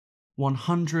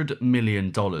$100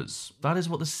 million. That is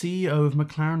what the CEO of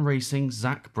McLaren Racing,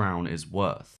 Zak Brown, is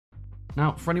worth.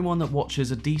 Now, for anyone that watches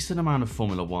a decent amount of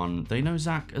Formula 1, they know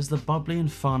Zak as the bubbly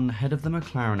and fun head of the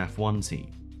McLaren F1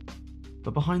 team.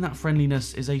 But behind that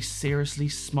friendliness is a seriously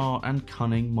smart and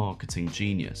cunning marketing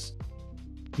genius.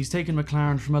 He's taken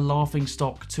McLaren from a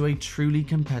laughingstock to a truly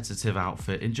competitive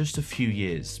outfit in just a few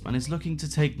years, and is looking to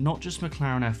take not just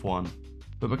McLaren F1,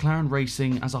 but McLaren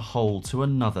Racing as a whole to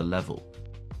another level.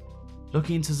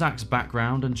 Looking into Zak's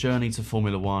background and journey to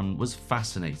Formula 1 was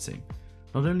fascinating.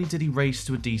 Not only did he race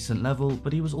to a decent level,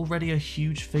 but he was already a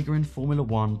huge figure in Formula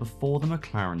 1 before the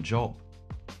McLaren job.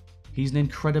 He's an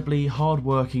incredibly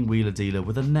hard-working wheeler dealer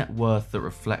with a net worth that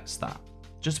reflects that.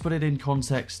 Just to put it in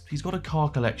context, he's got a car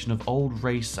collection of old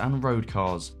race and road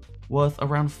cars worth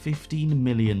around $15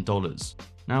 million.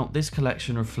 Now, this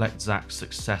collection reflects Zak's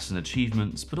success and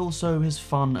achievements, but also his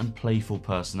fun and playful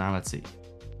personality.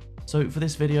 So for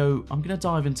this video, I'm going to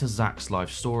dive into Zak's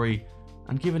life story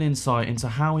and give an insight into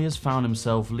how he has found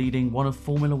himself leading one of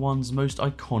Formula 1's most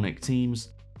iconic teams,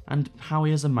 and how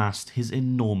he has amassed his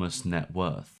enormous net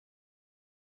worth.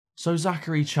 So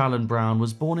Zachary Challen Brown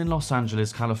was born in Los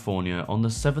Angeles, California on the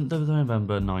 7th of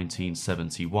November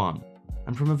 1971,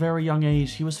 and from a very young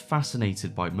age he was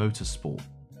fascinated by motorsport.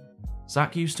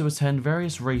 Zak used to attend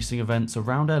various racing events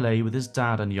around LA with his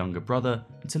dad and younger brother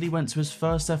until he went to his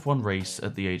first F1 race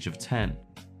at the age of 10,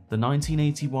 the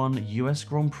 1981 US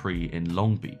Grand Prix in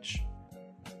Long Beach.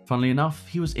 Funnily enough,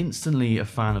 he was instantly a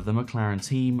fan of the McLaren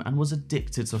team and was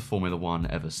addicted to Formula 1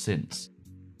 ever since.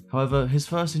 However, his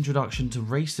first introduction to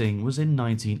racing was in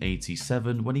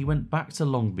 1987 when he went back to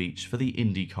Long Beach for the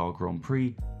IndyCar Grand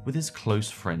Prix with his close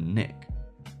friend Nick.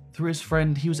 Through his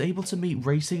friend, he was able to meet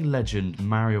racing legend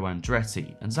Mario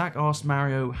Andretti, and Zak asked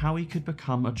Mario how he could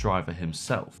become a driver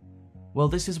himself. Well,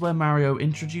 this is where Mario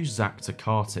introduced Zak to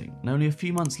karting, and only a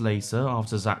few months later,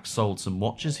 after Zak sold some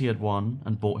watches he had won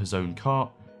and bought his own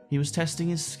kart, he was testing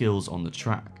his skills on the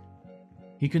track.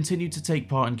 He continued to take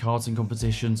part in karting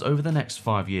competitions over the next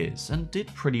 5 years and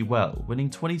did pretty well, winning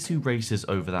 22 races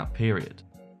over that period.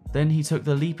 Then he took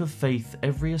the leap of faith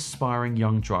every aspiring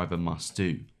young driver must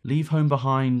do, leave home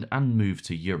behind and move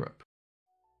to Europe.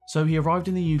 So he arrived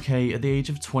in the UK at the age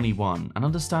of 21 and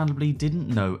understandably didn't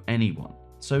know anyone.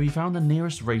 So he found the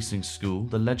nearest racing school,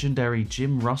 the legendary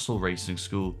Jim Russell Racing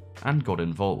School, and got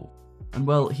involved. And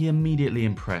well, he immediately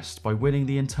impressed by winning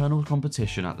the internal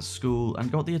competition at the school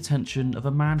and got the attention of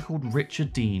a man called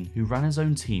Richard Dean, who ran his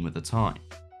own team at the time.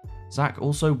 Zak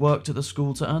also worked at the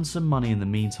school to earn some money in the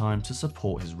meantime to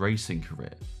support his racing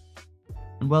career.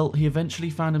 And well, he eventually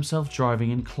found himself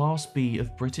driving in Class B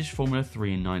of British Formula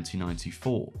 3 in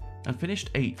 1994 and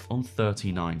finished 8th on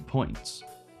 39 points.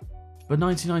 But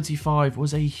 1995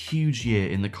 was a huge year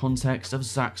in the context of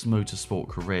Zak's motorsport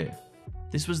career.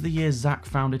 This was the year Zak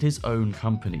founded his own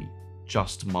company,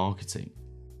 Just Marketing.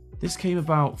 This came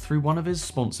about through one of his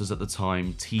sponsors at the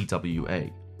time, TWA.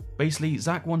 Basically,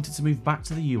 Zak wanted to move back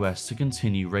to the US to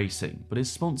continue racing, but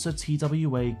his sponsor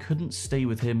TWA couldn't stay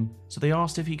with him, so they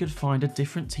asked if he could find a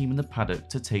different team in the paddock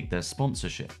to take their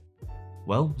sponsorship.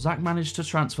 Well, Zak managed to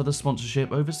transfer the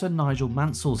sponsorship over to Nigel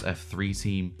Mansell's F3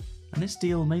 team, and this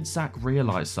deal made Zak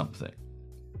realise something.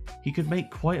 He could make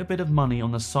quite a bit of money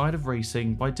on the side of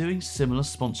racing by doing similar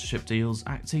sponsorship deals,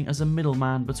 acting as a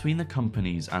middleman between the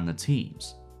companies and the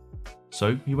teams.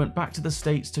 So he went back to the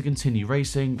States to continue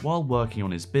racing while working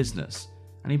on his business,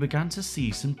 and he began to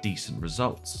see some decent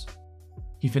results.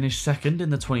 He finished second in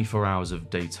the 24 Hours of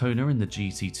Daytona in the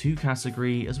GT2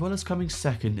 category, as well as coming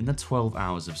second in the 12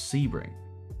 Hours of Sebring.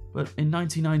 But in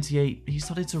 1998, he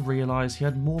started to realise he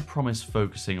had more promise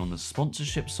focusing on the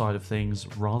sponsorship side of things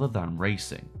rather than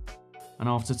racing. And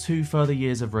after 2 further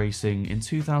years of racing, in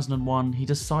 2001 he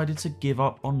decided to give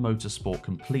up on motorsport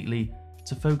completely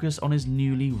to focus on his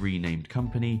newly renamed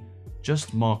company,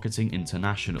 Just Marketing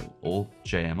International, or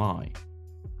JMI.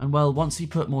 And well, once he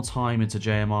put more time into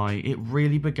JMI, it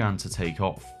really began to take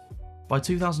off. By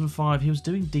 2005 he was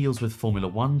doing deals with Formula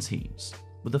 1 teams,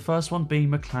 with the first one being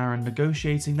McLaren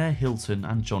negotiating their Hilton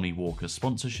and Johnny Walker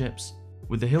sponsorships,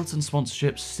 with the Hilton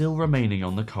sponsorships still remaining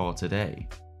on the car today.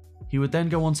 He would then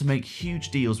go on to make huge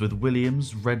deals with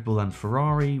Williams, Red Bull and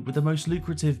Ferrari, with the most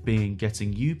lucrative being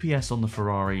getting UPS on the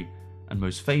Ferrari, and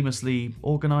most famously,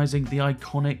 organising the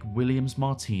iconic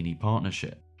Williams-Martini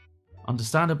partnership.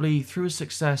 Understandably, through his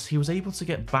success, he was able to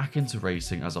get back into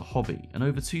racing as a hobby, and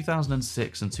over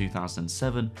 2006 and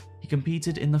 2007, he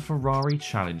competed in the Ferrari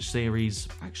Challenge Series,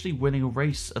 actually winning a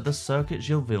race at the Circuit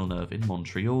Gilles Villeneuve in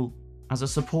Montreal as a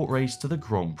support race to the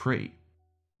Grand Prix.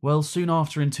 Well, soon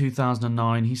after in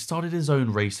 2009, he started his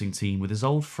own racing team with his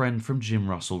old friend from Jim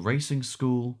Russell Racing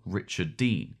School, Richard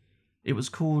Dean. It was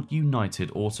called United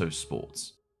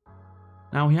Autosports.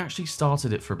 Now, he actually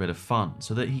started it for a bit of fun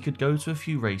so that he could go to a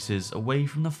few races away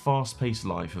from the fast-paced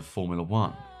life of Formula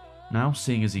 1. Now,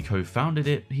 seeing as he co-founded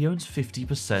it, he owns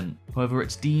 50%, however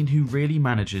it's Dean who really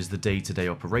manages the day-to-day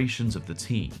operations of the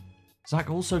team. Zak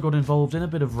also got involved in a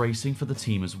bit of racing for the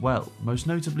team as well, most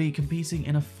notably competing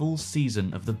in a full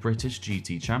season of the British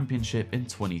GT Championship in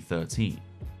 2013.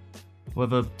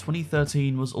 However,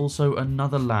 2013 was also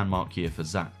another landmark year for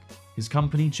Zak. His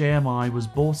company JMI was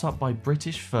bought up by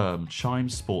British firm Chime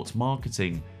Sports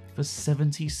Marketing for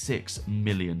 $76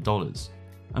 million.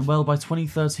 And well, by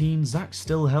 2013, Zak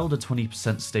still held a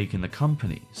 20% stake in the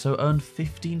company, so earned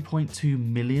 $15.2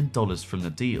 million from the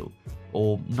deal,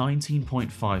 or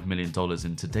 $19.5 million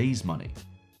in today's money.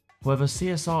 However,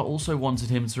 CSR also wanted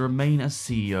him to remain as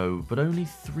CEO, but only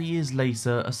 3 years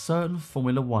later, a certain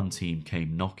Formula 1 team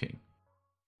came knocking.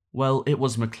 Well, it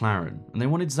was McLaren, and they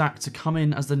wanted Zak to come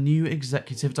in as the new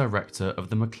executive director of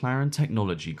the McLaren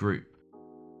Technology Group.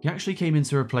 He actually came in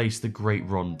to replace the great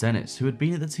Ron Dennis, who had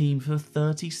been at the team for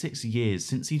 36 years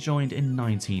since he joined in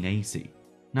 1980.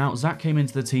 Now, Zak came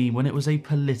into the team when it was a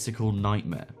political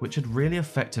nightmare, which had really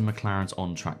affected McLaren's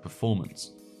on-track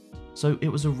performance. So it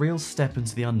was a real step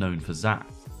into the unknown for Zak.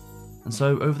 And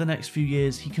so over the next few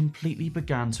years, he completely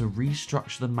began to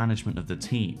restructure the management of the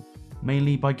team,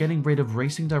 mainly by getting rid of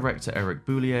racing director Eric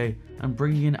Boulier and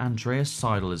bringing in Andreas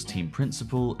Seidel as team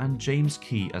principal and James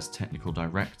Key as technical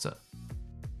director.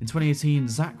 In 2018,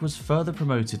 Zak was further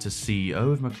promoted to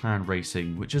CEO of McLaren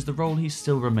Racing, which is the role he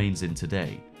still remains in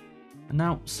today. And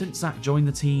now, since Zak joined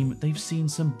the team, they've seen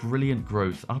some brilliant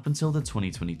growth up until the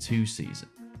 2022 season.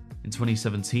 In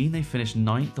 2017, they finished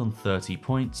 9th on 30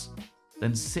 points,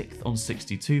 then 6th on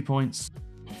 62 points,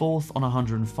 4th on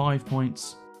 105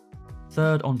 points,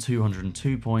 3rd on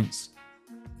 202 points,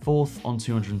 4th on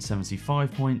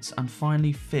 275 points, and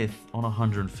finally 5th on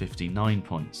 159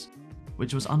 points,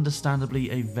 which was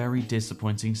understandably a very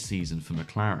disappointing season for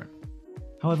McLaren.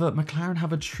 However, McLaren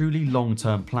have a truly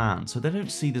long-term plan, so they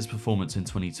don't see this performance in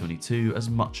 2022 as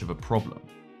much of a problem.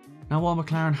 Now, while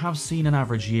McLaren have seen an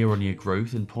average year-on-year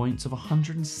growth in points of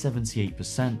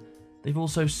 178%, they've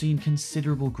also seen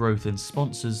considerable growth in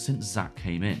sponsors since Zak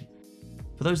came in.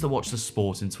 For those that watched the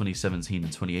sport in 2017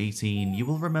 and 2018, you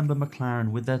will remember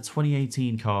McLaren with their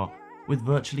 2018 car with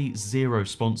virtually zero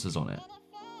sponsors on it,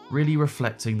 really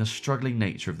reflecting the struggling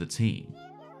nature of the team.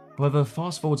 However,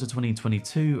 fast forward to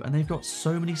 2022 and they've got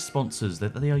so many sponsors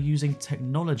that they are using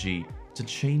technology to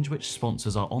change which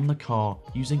sponsors are on the car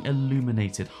using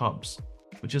illuminated hubs,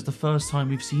 which is the first time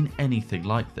we've seen anything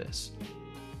like this.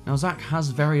 Now, Zak has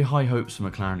very high hopes for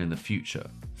McLaren in the future.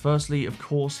 Firstly, of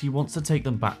course, he wants to take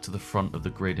them back to the front of the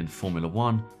grid in Formula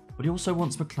 1, but he also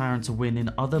wants McLaren to win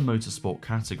in other motorsport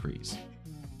categories.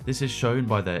 This is shown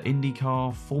by their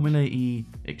IndyCar, Formula E,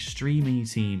 Extreme E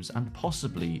teams, and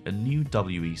possibly a new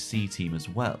WEC team as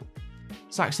well.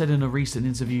 Zak said in a recent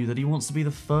interview that he wants to be the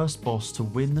first boss to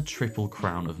win the Triple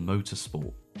Crown of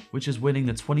motorsport, which is winning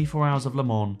the 24 Hours of Le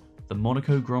Mans, the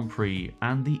Monaco Grand Prix,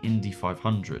 and the Indy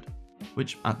 500,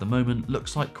 which at the moment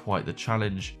looks like quite the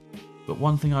challenge. But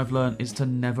one thing I've learned is to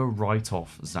never write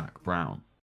off Zak Brown.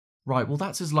 Right, well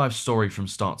that's his life story from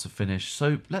start to finish,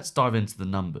 so let's dive into the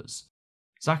numbers.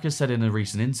 Zak has said in a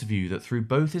recent interview that through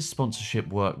both his sponsorship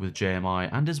work with JMI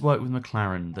and his work with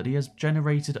McLaren that he has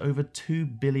generated over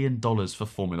 $2 billion for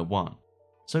Formula 1.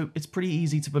 So it's pretty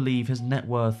easy to believe his net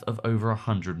worth of over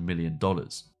 $100 million.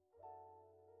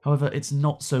 However, it's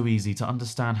not so easy to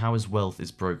understand how his wealth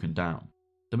is broken down.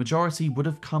 The majority would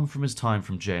have come from his time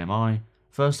from JMI,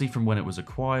 firstly from when it was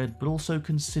acquired, but also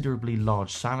considerably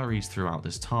large salaries throughout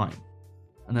this time.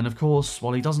 And then of course,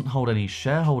 while he doesn't hold any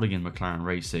shareholding in McLaren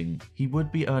Racing, he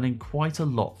would be earning quite a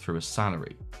lot through his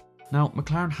salary. Now,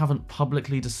 McLaren haven't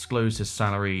publicly disclosed his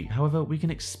salary, however we can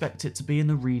expect it to be in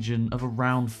the region of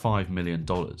around $5 million.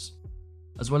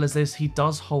 As well as this, he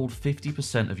does hold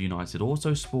 50% of United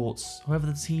Autosports, however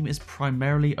the team is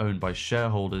primarily owned by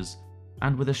shareholders,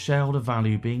 and with a shareholder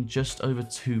value being just over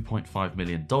 $2.5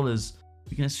 million,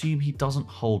 we can assume he doesn't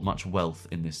hold much wealth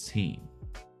in this team.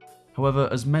 However,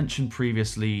 as mentioned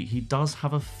previously, he does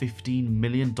have a $15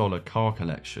 million car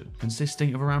collection,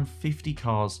 consisting of around 50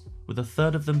 cars, with a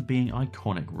third of them being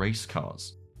iconic race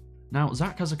cars. Now,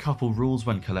 Zak has a couple rules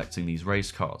when collecting these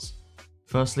race cars.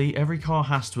 Firstly, every car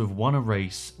has to have won a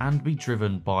race and be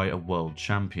driven by a world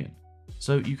champion.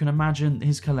 So you can imagine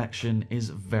his collection is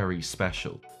very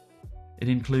special. It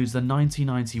includes the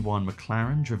 1991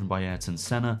 McLaren driven by Ayrton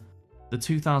Senna, the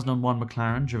 2001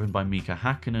 McLaren driven by Mika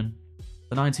Hakkinen,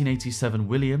 the 1987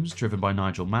 Williams driven by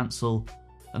Nigel Mansell,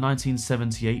 the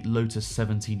 1978 Lotus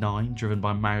 79 driven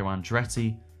by Mario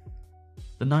Andretti,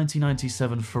 the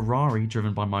 1997 Ferrari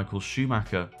driven by Michael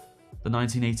Schumacher, the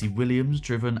 1980 Williams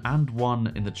driven and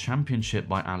won in the championship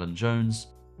by Alan Jones,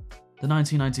 the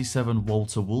 1997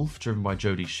 Walter Wolf driven by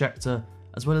Jody Scheckter,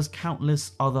 as well as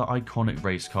countless other iconic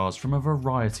race cars from a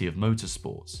variety of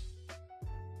motorsports.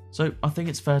 So I think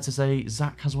it's fair to say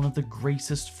Zak has one of the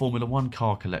greatest Formula 1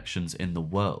 car collections in the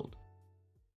world.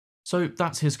 So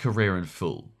that's his career in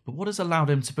full, but what has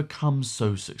allowed him to become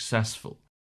so successful?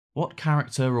 What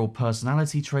character or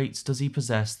personality traits does he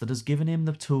possess that has given him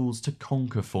the tools to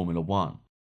conquer Formula 1?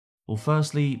 Well,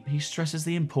 firstly, he stresses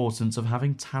the importance of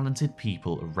having talented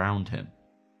people around him.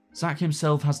 Zak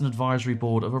himself has an advisory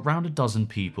board of around a dozen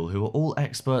people who are all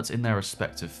experts in their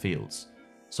respective fields.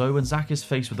 So when Zak is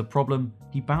faced with a problem,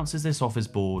 he bounces this off his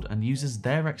board and uses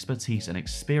their expertise and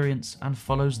experience and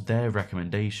follows their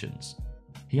recommendations.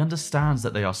 He understands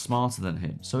that they are smarter than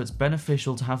him, so it's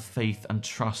beneficial to have faith and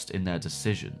trust in their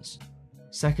decisions.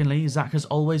 Secondly, Zak has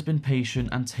always been patient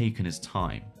and taken his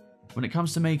time. When it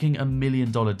comes to making a $1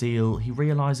 million deal, he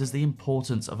realizes the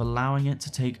importance of allowing it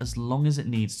to take as long as it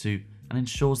needs to and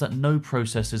ensures that no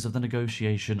processes of the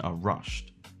negotiation are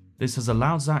rushed. This has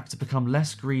allowed Zak to become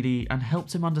less greedy and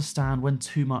helped him understand when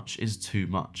too much is too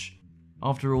much.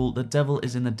 After all, the devil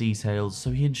is in the details,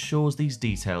 so he ensures these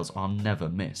details are never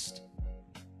missed.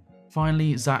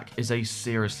 Finally, Zak is a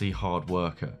seriously hard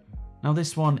worker. Now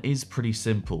this one is pretty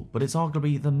simple, but it's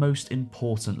arguably the most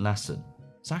important lesson.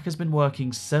 Zak has been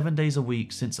working 7 days a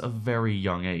week since a very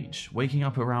young age, waking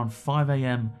up around 5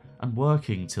 AM and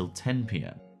working till 10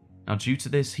 PM. Now due to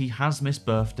this, he has missed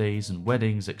birthdays and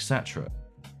weddings, etc.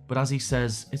 But as he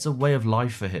says, it's a way of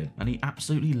life for him and he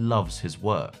absolutely loves his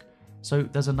work. So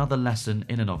there's another lesson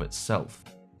in and of itself.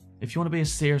 If you want to be a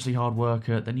seriously hard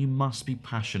worker, then you must be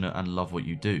passionate and love what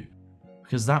you do,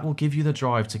 because that will give you the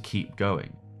drive to keep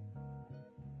going.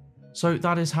 So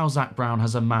that is how Zak Brown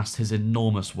has amassed his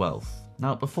enormous wealth.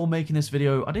 Now before making this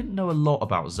video, I didn't know a lot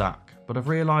about Zak, but I've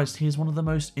realised he is one of the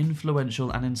most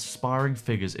influential and inspiring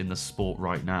figures in the sport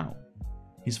right now.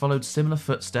 He's followed similar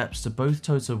footsteps to both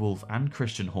Toto Wolff and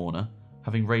Christian Horner,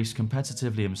 having raced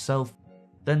competitively himself,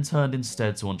 then turned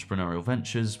instead to entrepreneurial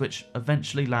ventures which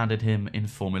eventually landed him in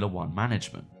Formula 1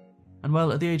 management. And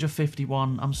well, at the age of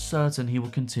 51, I'm certain he will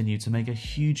continue to make a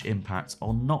huge impact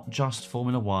on not just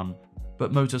Formula 1,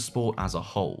 but motorsport as a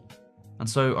whole. And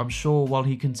so I'm sure while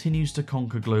he continues to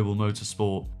conquer global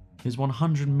motorsport, his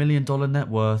 $100 million net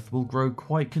worth will grow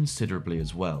quite considerably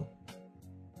as well.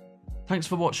 Thanks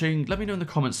for watching. Let me know in the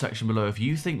comments section below if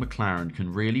you think McLaren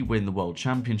can really win the World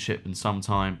Championship in some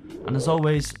time. And as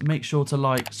always, make sure to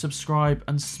like, subscribe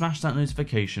and smash that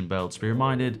notification bell to be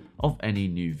reminded of any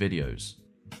new videos.